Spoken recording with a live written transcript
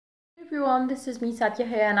everyone, this is me Satya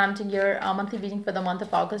here, and I'm doing your monthly reading for the month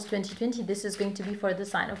of August 2020. This is going to be for the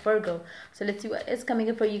sign of Virgo. So let's see what is coming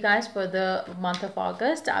up for you guys for the month of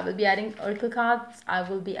August. I will be adding oracle cards, I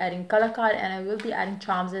will be adding color card, and I will be adding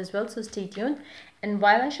charms as well, so stay tuned. And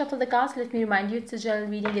while I shuffle the cards, let me remind you it's a general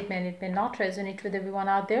reading. It may not resonate with everyone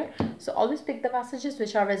out there. So always pick the messages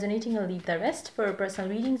which are resonating and leave the rest. For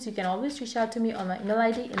personal readings, you can always reach out to me on my email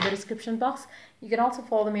ID in the description box. You can also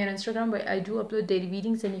follow me on Instagram where I do upload daily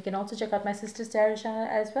readings, and you can also check out my sister's tarot channel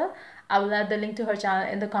as well. I will add the link to her channel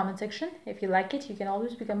in the comment section. If you like it, you can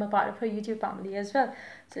always become a part of her YouTube family as well.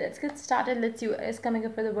 So let's get started. Let's see what is coming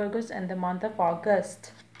up for the Virgos in the month of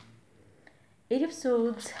August. 8 of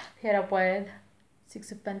Swords paired up with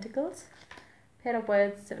 6 of Pentacles paired up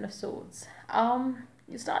with 7 of Swords.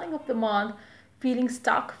 You're starting off the month feeling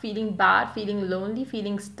stuck, feeling bad, feeling lonely,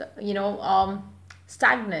 feeling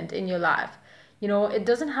stagnant in your life. It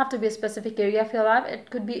doesn't have to be a specific area of your life. It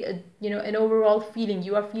could be an overall feeling.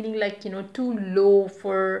 You are feeling like too low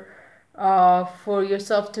for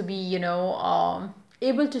yourself to be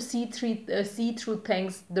able to see through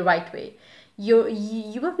things the right way. You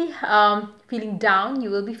will be feeling down. You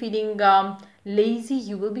will be feeling lazy.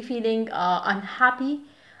 You will be feeling unhappy.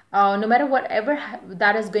 No matter whatever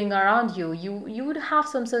that is going around you, you would have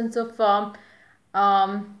some sense of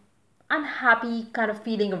unhappy kind of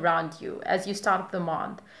feeling around you as you start off the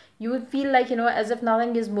month. You would feel like as if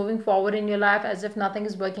nothing is moving forward in your life, as if nothing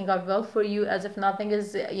is working out well for you, as if nothing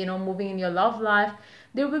is moving in your love life.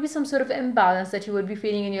 There will be some sort of imbalance that you would be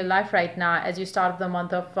feeling in your life right now as you start the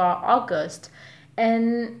month of August.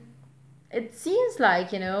 And it seems like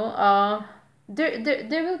there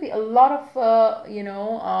will be a lot of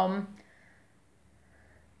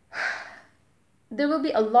there will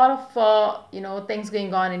be a lot of things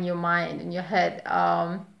going on in your mind, in your head,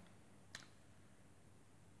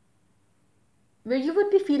 where you would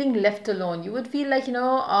be feeling left alone. You would feel like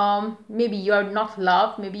maybe you are not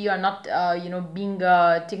loved, maybe you are not being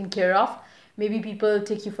taken care of. Maybe people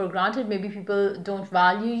take you for granted, maybe people don't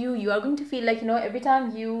value you. You are going to feel like every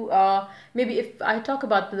time you maybe if I talk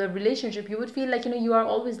about the relationship, you would feel like you are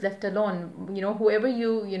always left alone. Whoever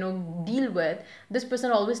you deal with, this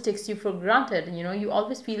person always takes you for granted. You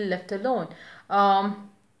always feel left alone.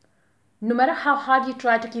 No matter how hard you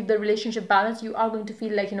try to keep the relationship balanced, you are going to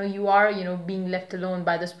feel like you are being left alone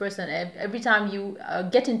by this person. Every time you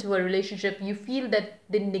get into a relationship, you feel that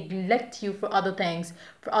they neglect you for other things,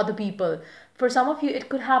 for other people. For some of you, it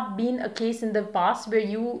could have been a case in the past where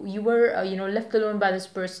you were left alone by this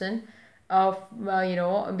person,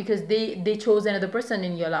 because they chose another person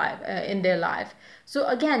in your life, in their life. So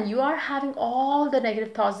again, you are having all the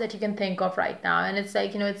negative thoughts that you can think of right now, and it's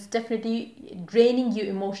like it's definitely draining you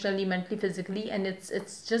emotionally, mentally, physically, and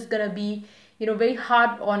it's just gonna be very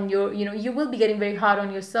hard on your you will be getting very hard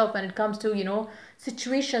on yourself when it comes to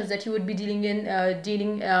situations that you would be dealing with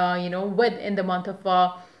in the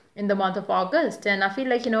month of August. And I feel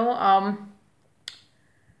like no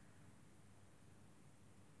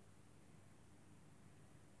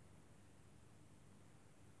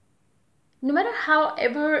matter how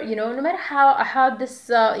this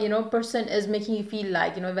person is making you feel,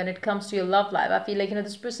 like when it comes to your love life, I feel like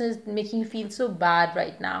this person is making you feel so bad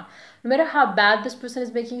right now. No matter how bad this person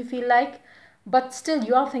is making you feel like, but still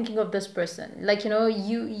you are thinking of this person. Like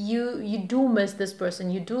you do miss this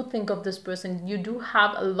person, you do think of this person, you do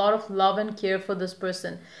have a lot of love and care for this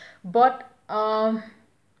person. But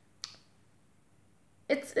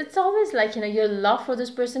it's always like your love for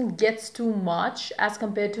this person gets too much as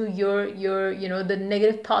compared to your the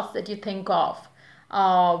negative thoughts that you think of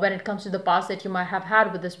when it comes to the past that you might have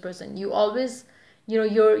had with this person. You always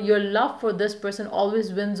your love for this person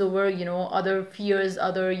always wins over other fears,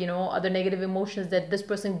 other negative emotions that this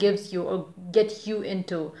person gives you or get you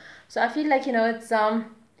into. So I feel like it's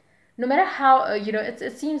no matter how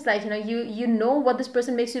it seems like you know what this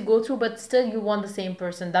person makes you go through, but still you want the same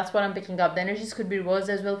person. That's what I'm picking up. The energies could be reversed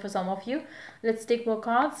as well for some of you. Let's take more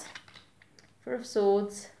cards. Four of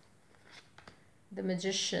Swords, the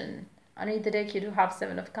Magician. Underneath the deck, you do have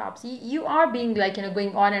 7 of Cups. You are being like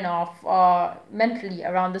going on and off mentally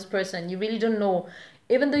around this person. You really don't know.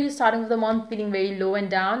 Even though you're starting with the month feeling very low and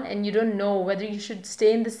down, and you don't know whether you should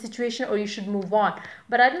stay in this situation or you should move on.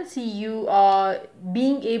 But I don't see you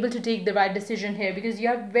being able to take the right decision here, because you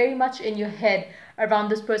are very much in your head around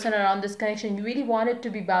this person, around this connection. You really want it to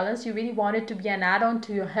be balanced. You really want it to be an add-on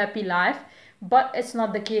to your happy life. But it's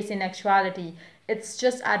not the case in actuality. It's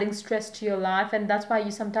just adding stress to your life, and that's why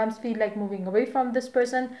you sometimes feel like moving away from this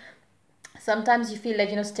person. sometimes you feel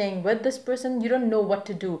like, staying with this person, you don't know what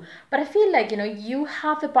to do. But I feel like, you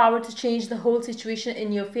have the power to change the whole situation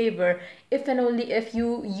in your favor, if and only if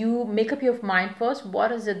you make up your mind first.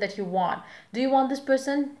 What is it that you want? Do you want this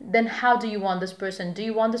person? Then how do you want this person? Do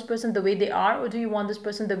you want this person the way they are, or do you want this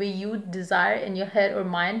person the way you desire in your head or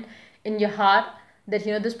mind, in your heart, that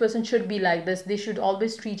this person should be like this, they should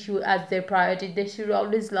always treat you as their priority, they should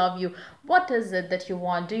always love you? What is it that you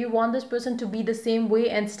want? Do you want this person to be the same way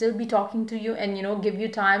and still be talking to you and give you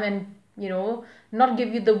time and not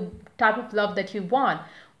give you the type of love that you want?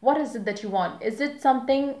 What is it that you want? Is it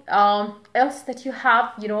something else that you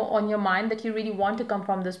have on your mind that you really want to come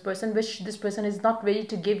from this person, which this person is not ready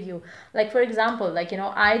to give you? Like, for example, like,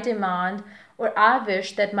 I demand or I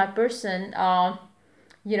wish that my person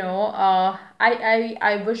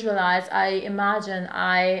I visualize, I imagine,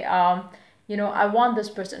 I want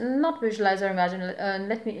this person, not visualize or imagine.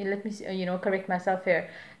 Let me correct myself here.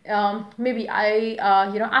 Maybe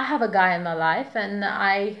I have a guy in my life, and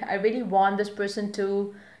I really want this person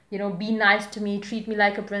to be nice to me, treat me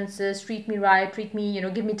like a princess, treat me right, treat me,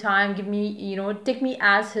 give me time, give me, take me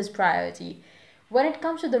as his priority. When it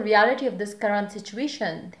comes to the reality of this current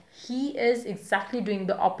situation, he is exactly doing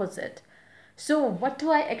the opposite. So, what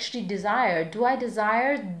do I actually desire? Do I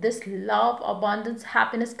desire this love, abundance,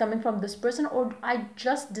 happiness coming from this person, or do I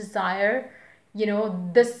just desire,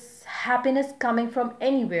 this happiness coming from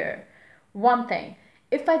anywhere? One thing,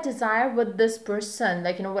 if I desire with this person,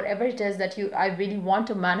 like, whatever it is that I really want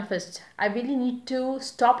to manifest, I really need to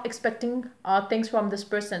stop expecting things from this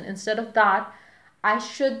person. Instead of that, I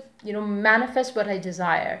should, manifest what I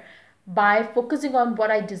desire by focusing on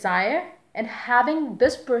what I desire and having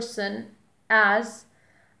this person as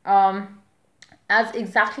um as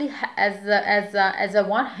exactly as I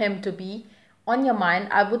want him to be on your mind.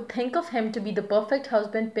 I would think of him to be the perfect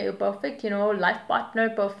husband, perfect, life partner,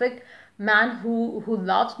 perfect man who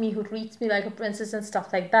loves me, who treats me like a princess and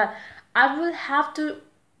stuff like that. I will have to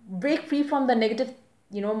break free from the negative,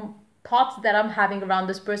 thoughts that I'm having around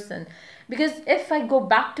this person. Because if I go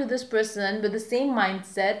back to this person with the same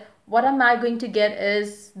mindset, what am I going to get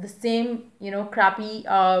is the same, crappy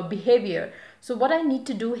behavior. So what I need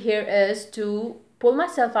to do here is to pull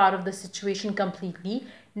myself out of the situation completely,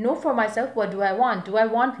 know for myself, what do I want? Do I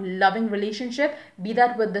want loving relationship, be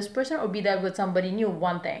that with this person or be that with somebody new?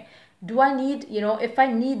 One thing, do I need, if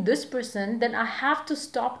I need this person, then I have to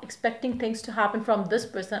stop expecting things to happen from this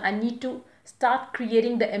person. I need to start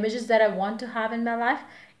creating the images that I want to have in my life,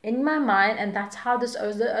 in my mind, and that's how this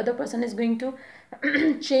other person is going to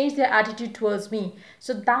change their attitude towards me.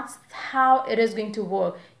 So that's how it is going to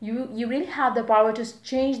work. You really have the power to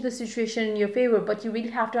change the situation in your favor, but you really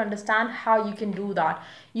have to understand how you can do that.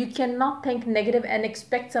 You cannot think negative and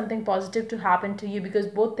expect something positive to happen to you, because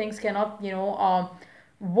both things cannot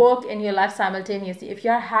work in your life simultaneously. If you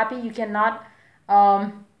are happy, you cannot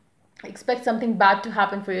expect something bad to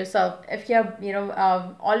happen for yourself. If you're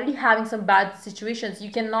already having some bad situations,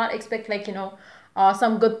 you cannot expect, like,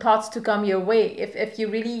 some good thoughts to come your way. If you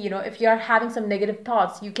really, if you're having some negative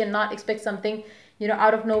thoughts, you cannot expect something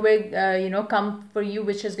out of nowhere come for you,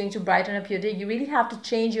 which is going to brighten up your day. You really have to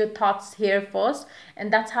change your thoughts here first,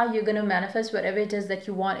 and that's how you're going to manifest whatever it is that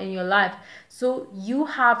you want in your life. So you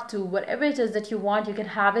have to, whatever it is that you want, you can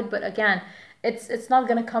have it, but again, it's not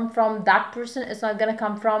going to come from that person, it's not going to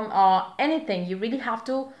come from anything. You really have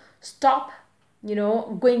to stop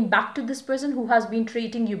going back to this person who has been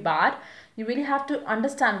treating you bad. You really have to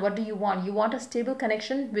understand, what do you want? You want a stable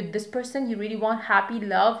connection with this person, you really want happy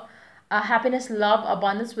love, happiness, love,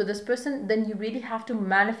 abundance with this person, then you really have to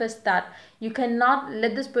manifest that. You cannot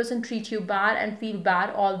let this person treat you bad and feel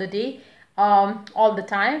bad all the day, all the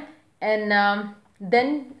time, and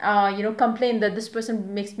then complain that this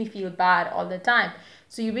person makes me feel bad all the time.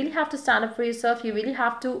 So you really have to stand up for yourself. You really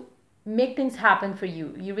have to make things happen for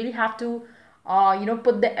you. You really have to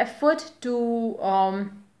put the effort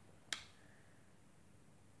to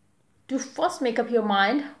first make up your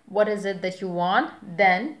mind, what is it that you want.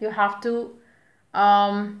 Then you have to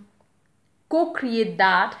co-create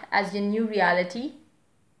that as your new reality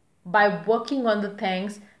by working on the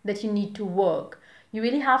things that you need to work. You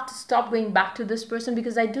really have to stop going back to this person,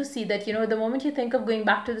 because I do see that the moment you think of going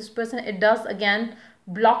back to this person, it does again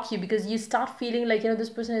block you, because you start feeling like this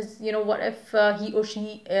person is, what if he or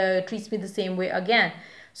she treats me the same way again.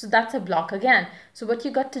 So that's a block again. So what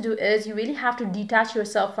you got to do is, you really have to detach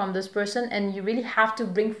yourself from this person, and you really have to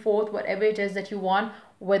bring forth whatever it is that you want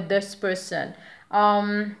with this person.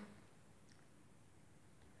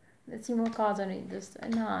 Let's see more cards on it. This,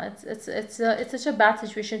 no, it's such a bad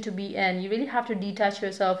situation to be in. You really have to detach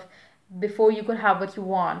yourself before you could have what you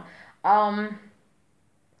want.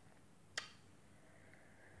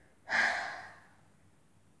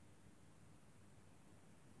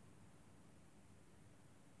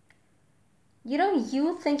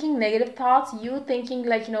 you thinking negative thoughts, you thinking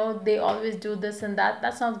like, they always do this and that,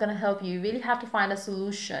 that's not going to help you. You really have to find a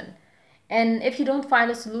solution. And if you don't find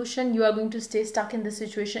a solution, you are going to stay stuck in this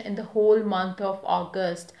situation in the whole month of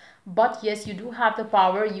August. But yes, you do have the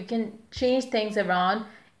power. You can change things around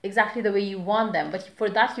exactly the way you want them. But for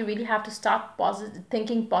that, you really have to start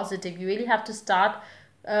thinking positive. You really have to start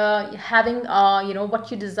having what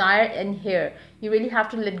you desire in here. You really have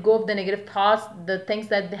to let go of the negative thoughts, the things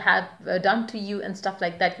that they have done to you and stuff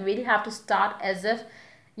like that. You really have to start as if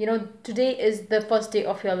today is the first day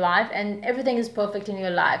of your life and everything is perfect in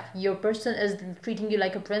your life. Your person is treating you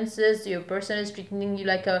like a princess, your person is treating you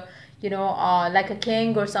like a like a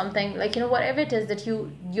king or something, like whatever it is that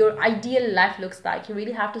your ideal life looks like. You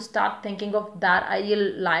really have to start thinking of that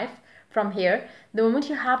ideal life from here. The moment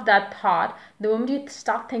you have that thought, the moment you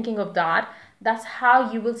start thinking of that, that's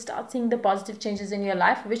how you will start seeing the positive changes in your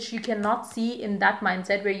life, which you cannot see in that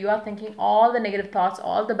mindset where you are thinking all the negative thoughts,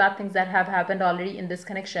 all the bad things that have happened already in this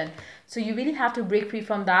connection. So you really have to break free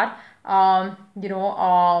from that thought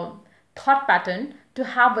pattern to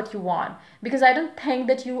have what you want, because I don't think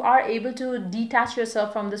that you are able to detach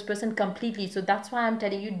yourself from this person completely. So that's why I'm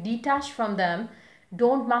telling you, detach from them.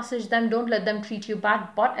 Don't message them, don't let them treat you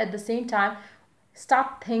bad, but at the same time,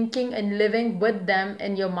 start thinking and living with them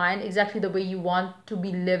in your mind exactly the way you want to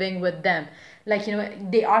be living with them. Like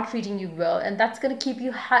they are treating you well, and that's going to keep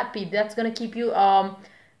you happy, that's going to keep you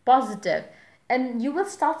positive, and you will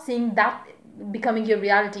start seeing that becoming your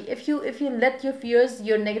reality. If you let your fears,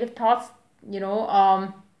 your negative thoughts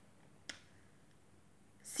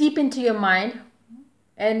seep into your mind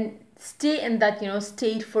and stay in that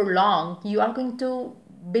state for long, you are going to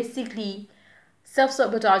basically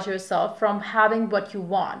self-sabotage yourself from having what you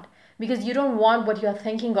want, because you don't want what you're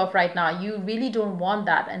thinking of right now. You really don't want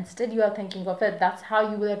that. Instead, you are thinking of it. That's how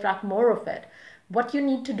you will attract more of it. What you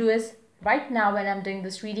need to do is, right now when I'm doing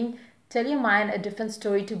this reading, tell your mind a different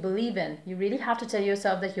story to believe in. You really have to tell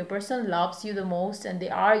yourself that your person loves you the most, and they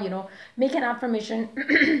are, make an affirmation,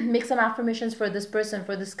 make some affirmations for this person,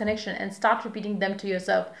 for this connection, and start repeating them to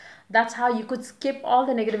yourself. That's how you could skip all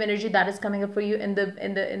the negative energy that is coming up for you in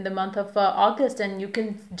the month of August, and you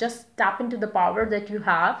can just tap into the power that you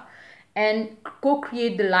have and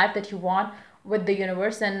co-create the life that you want with the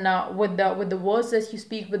universe, and with the words that you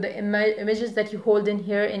speak, with the images that you hold in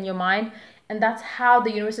here in your mind. And that's how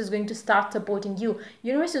the universe is going to start supporting you.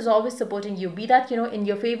 Universe is always supporting you, be that in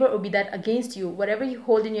your favor or be that against you. Whatever you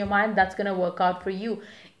hold in your mind, that's going to work out for you.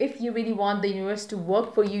 If you really want the universe to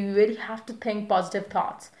work for you, you really have to think positive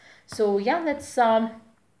thoughts. So yeah,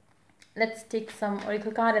 let's take some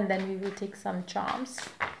oracle card, and then we will take some charms.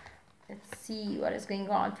 Let's see what is going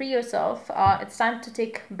on. Free yourself. It's time to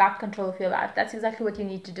take back control of your life. That's exactly what you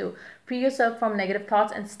need to do. Free yourself from negative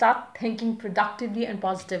thoughts and start thinking productively and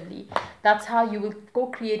positively. That's how you will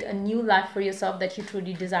co-create a new life for yourself that you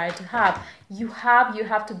truly desire to have. You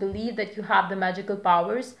have to believe that you have the magical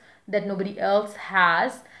powers that nobody else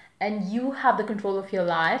has, and you have the control of your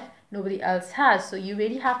life nobody else has. So you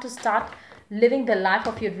really have to start living the life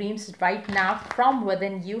of your dreams right now, from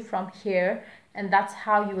within you, from here. And that's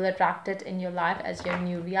how you will attract it in your life as your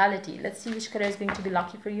new reality. Let's see which color is going to be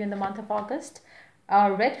lucky for you in the month of August.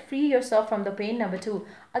 Red, free yourself from the pain. Number 2,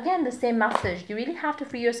 again the same message. You really have to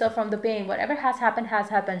free yourself from the pain. Whatever has happened has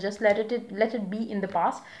happened. Just let it be in the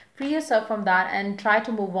past. Free yourself from that and try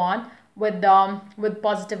to move on with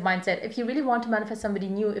positive mindset. If you really want to manifest somebody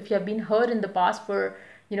new, if you have been hurt in the past for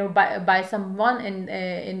by someone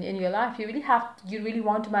in your life, you really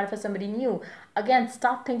want to manifest somebody new. Again,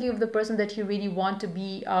 start thinking of the person that you really want to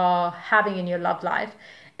be having in your love life,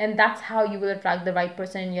 and that's how you will attract the right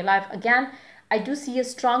person in your life. Again, I do see a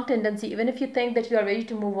strong tendency, even if you think that you are ready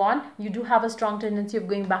to move on, you do have a strong tendency of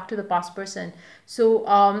going back to the past person. So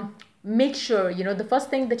make sure, the first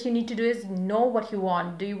thing that you need to do is know what you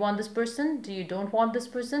want. Do you want this person? Do you don't want this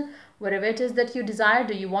person? Whatever it is that you desire,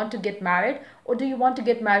 do you want to get married, or do you want to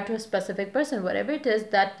get married to a specific person? Whatever it is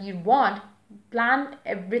that you want, plan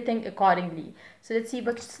everything accordingly. So let's see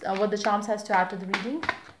what the charms has to add to the reading.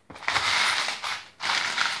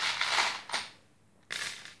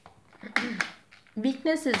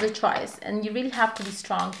 Weakness is a choice, and you really have to be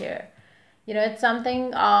strong here. It's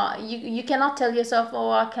something you cannot tell yourself, oh,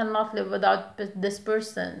 I cannot live without this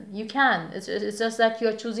person. You can. It's just that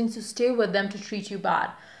you're choosing to stay with them to treat you bad.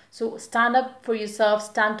 So stand up for yourself,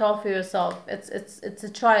 stand tall for yourself. It's a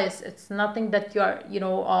choice. It's nothing that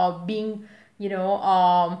you're being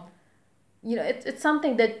it's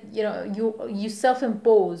something that you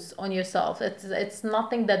self-impose on yourself. It's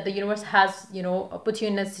nothing that the universe has put you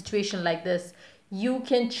in a situation like this. You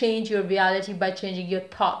can change your reality by changing your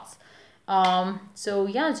thoughts. So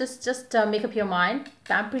yeah, just make up your mind,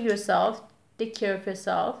 pamper yourself, take care of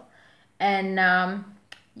yourself, and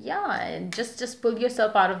yeah, and just pull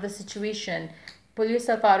yourself out of the situation, pull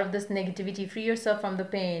yourself out of this negativity, free yourself from the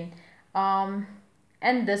pain, um,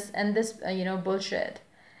 and this bullshit,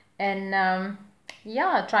 and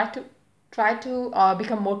yeah, try to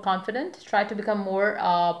become more confident, try to become more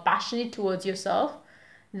passionate towards yourself,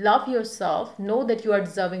 love yourself, know that you are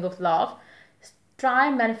deserving of love.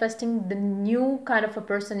 Try manifesting the new kind of a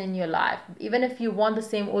person in your life. Even if you want the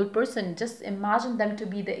same old person, just imagine them to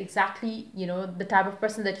be the exactly, the type of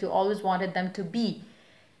person that you always wanted them to be.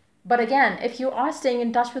 But again, if you are staying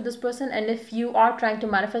in touch with this person, and if you are trying to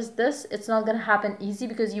manifest this, it's not going to happen easy,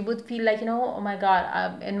 because you would feel like, oh my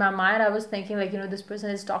god, in my mind I was thinking like, this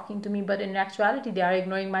person is talking to me, but in actuality they are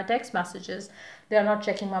ignoring my text messages, they are not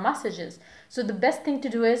checking my messages. So the best thing to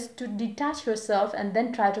do is to detach yourself and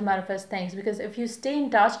then try to manifest things, because if you stay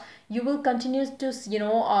in touch, you will continue to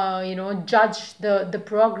judge the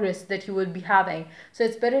progress that you will be having. So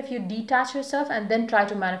it's better if you detach yourself and then try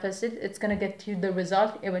to manifest it. It's going to get you the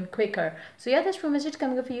result even quicker. So yeah, that's pretty much it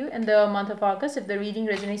coming up for you in the month of August. If the reading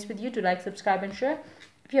resonates with you, to like, subscribe and share.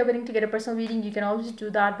 If you're willing to get a personal reading, you can always do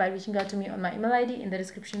that by reaching out to me on my email ID in the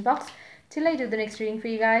description box. Till I do the next reading for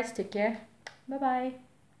you guys, take care. Bye bye.